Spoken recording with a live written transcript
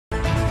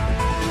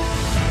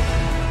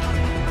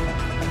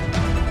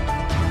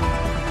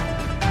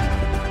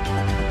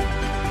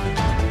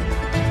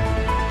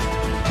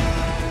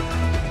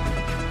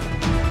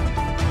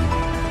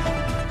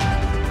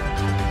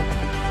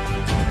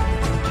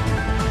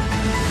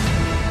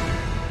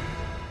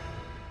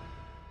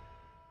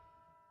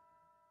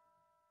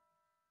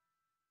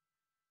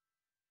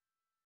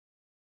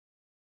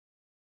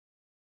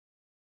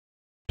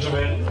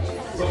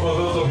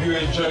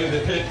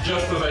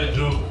just as I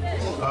do.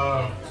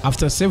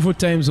 After several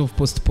times of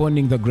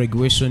postponing the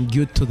graduation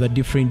due to the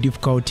different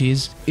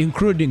difficulties,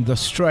 including the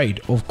stride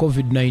of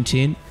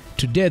COVID-19,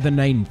 today, the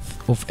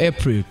 9th of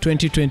April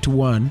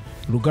 2021,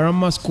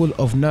 RUGARAMA School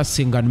of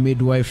Nursing and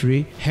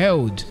Midwifery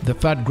held the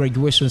 3rd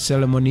graduation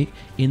ceremony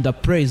in the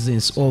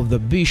presence of the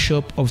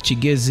Bishop of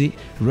Kigezi,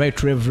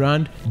 Right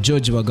Reverend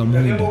George Bagamundo. In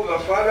the name of the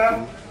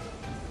Father,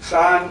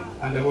 Son,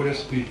 and the Holy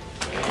Spirit.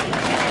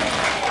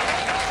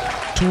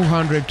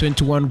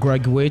 221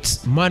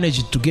 graduates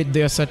managed to get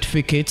their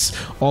certificates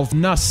of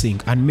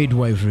nursing and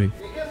midwifery.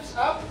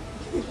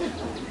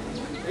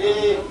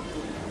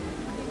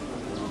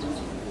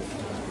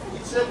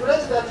 It's a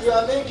place that you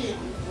are making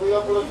for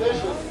your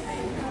profession.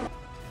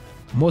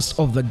 Most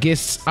of the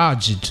guests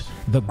urged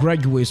the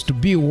graduates to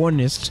be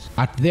honest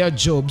at their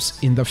jobs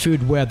in the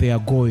field where they are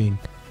going.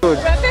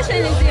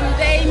 Professionalism,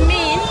 they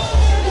mean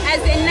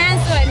as a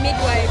nurse or a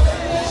midwife,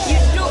 you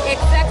do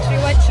exactly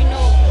what you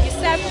know. You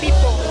serve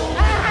people.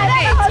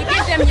 Okay, you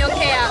give them your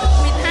care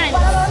with hands.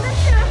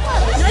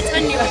 Not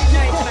only with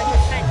knowledge, but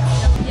with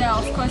hands. Yeah,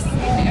 of course,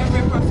 in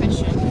every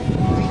profession,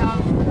 we have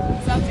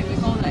something we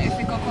call the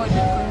ethical code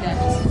of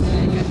conduct.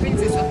 Things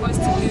you're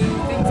supposed to do,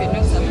 things you're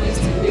not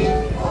supposed to do,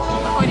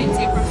 according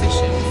to your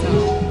profession. So,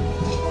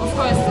 of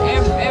course,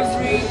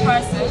 every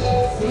person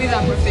with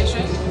a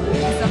profession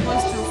is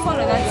supposed to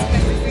follow that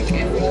specific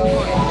ethical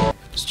code.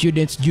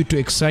 Students, due to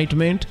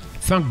excitement,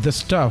 thanked the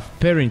staff,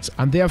 parents,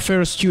 and their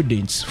fellow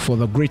students for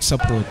the great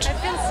support. I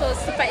feel so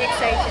super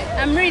excited.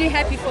 I'm really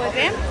happy for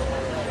them.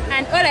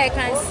 And all I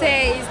can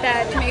say is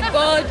that may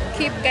God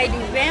keep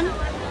guiding them,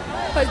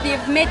 because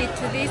they've made it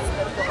to this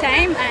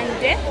time and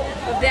day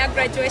of their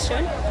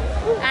graduation.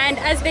 And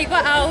as they go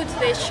out,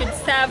 they should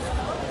serve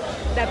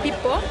the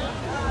people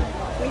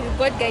with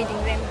God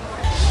guiding them.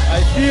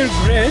 I feel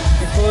great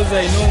because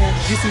I know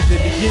this is the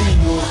beginning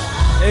of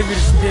every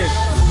step.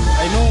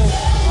 I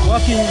know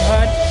working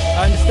hard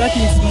and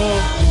starting small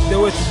is the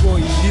way to go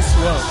in this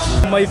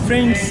world. My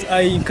friends,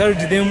 I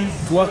encourage them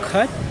to work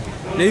hard.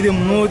 Let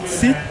them not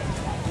sit.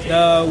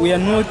 We are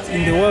not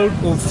in the world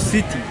of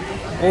sitting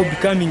or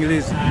becoming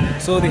lazy.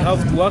 So they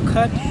have to work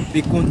hard.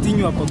 They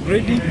continue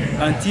upgrading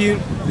until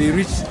they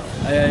reach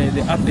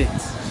the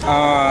apex.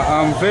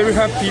 I'm very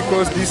happy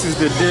because this is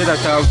the day that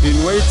I've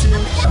been waiting.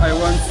 I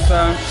want to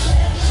thank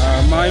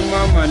my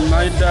mom and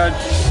my dad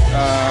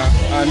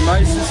and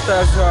my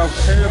sisters who have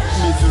helped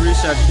me to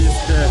reach at this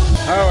day.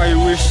 How I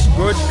wish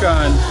God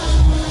can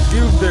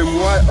give them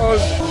all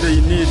they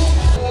need.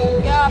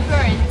 Yeah,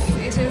 parents.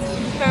 It is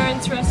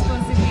parents'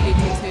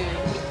 responsibility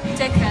to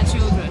take their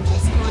children to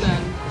school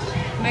and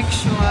make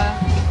sure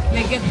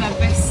they get the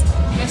best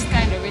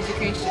kind of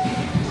education.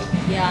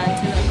 Yeah,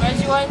 until the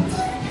graduates,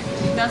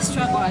 the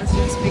struggle has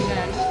just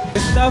begun. The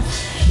staff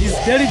is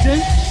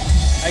diligent.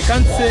 I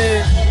can't say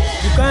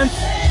you can't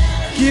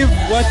give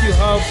what you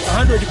have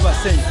 100%.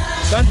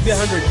 Can't be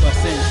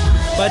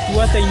 100%. But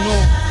what I know,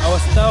 our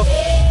staff,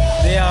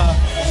 they are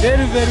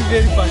very, very,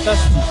 very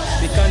fantastic.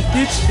 They can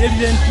teach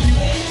diligently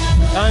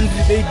and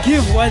they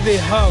give what they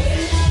have.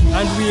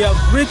 And we are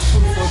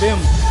grateful for them.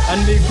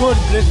 And may God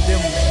bless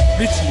them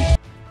richly.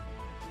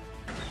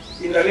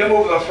 In the name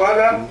of the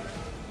Father,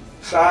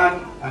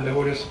 Son, and the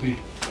Holy Spirit.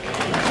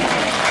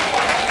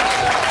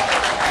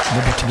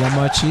 Robert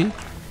Gamachi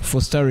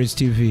for Starries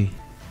TV.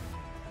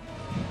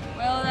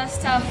 Well, the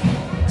staff,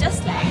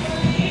 just like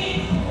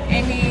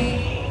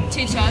any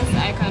teachers,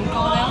 I can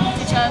call them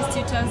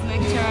teachers,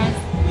 lecturers,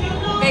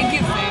 they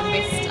give them